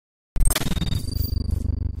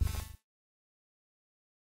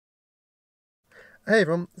Hey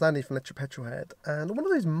everyone, it's Andy from electricpetrolhead, and one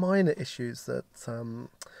of those minor issues that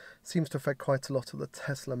seems to affect quite a lot of the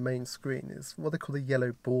Tesla main screen is what they call the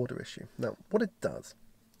yellow border issue. Now, what it does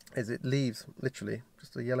is it leaves literally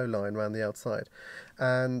just a yellow line around the outside,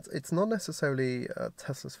 and it's not necessarily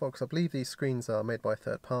Tesla's fault, because I believe these screens are made by a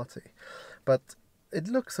third party, but it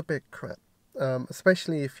looks a bit crap,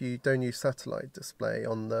 especially if you don't use satellite display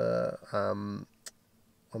on the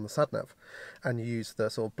sat nav, and you use the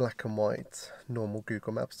sort of black and white normal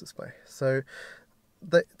Google Maps display. So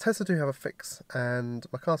the Tesla do have a fix, and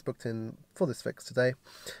my car's booked in for this fix today.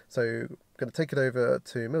 So I'm going to take it over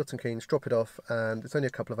to Milton Keynes, drop it off, and it's only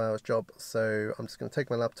a couple of hours job. So I'm just going to take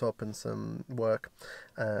my laptop and some work,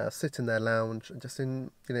 sit in their lounge, and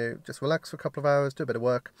just relax for a couple of hours, do a bit of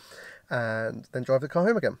work, and then drive the car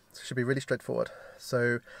home again. So it should be really straightforward.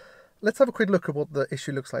 So let's have a quick look at what the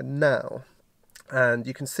issue looks like now. And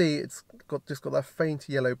you can see it's just got that faint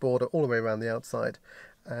yellow border all the way around the outside,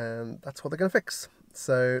 and that's what they're going to fix.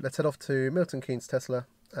 So let's head off to Milton Keynes Tesla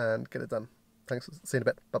and get it done. Thanks, see you in a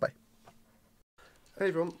bit, bye bye. Hey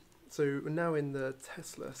everyone, so we're now in the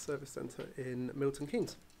Tesla service centre in Milton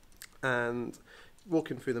Keynes, and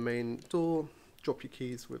walking through the main door, drop your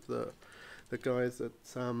keys with the guys at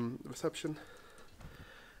reception,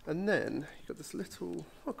 and then you've got this little,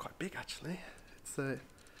 well, quite big actually, it's a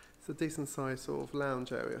decent sized sort of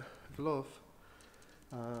lounge area with a lot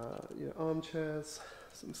of armchairs,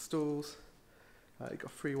 some stools. You've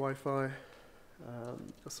got free Wi-Fi,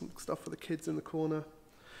 got some stuff for the kids in the corner.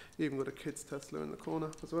 You even got a kids Tesla in the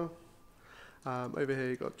corner as well. Over here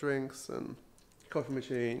you've got drinks and coffee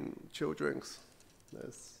machine, chill drinks.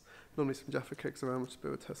 There's normally some Jaffa cakes around, which is a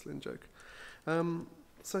bit of a Tesla in joke.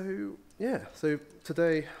 So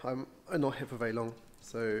today I'm not here for very long,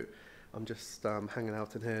 so I'm just hanging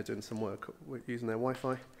out in here doing some work using their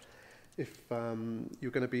Wi-Fi. If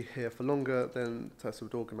you're going to be here for longer, then Tesla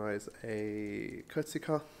would organise a courtesy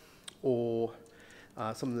car, or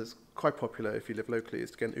something that's quite popular if you live locally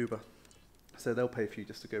is to get an Uber. So they'll pay for you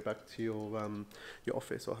just to go back to your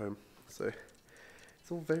office or home. So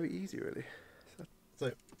it's all very easy, really.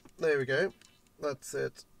 So there we go. That's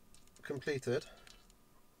it completed.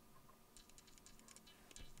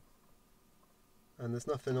 And there's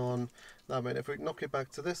nothing on that one. If we knock it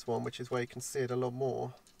back to this one, which is where you can see it a lot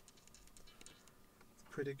more, it's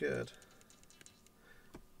pretty good.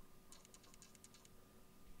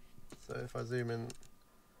 So if I zoom in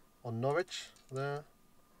on Norwich there,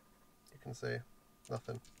 you can see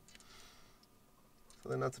nothing. So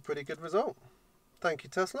then that's a pretty good result. Thank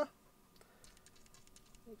you, Tesla.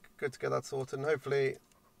 Good to get that sorted, and hopefully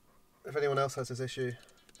if anyone else has this issue,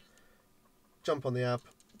 jump on the app,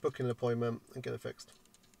 book an appointment and get it fixed.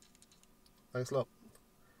 Thanks a lot.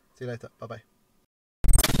 See you later. Bye bye.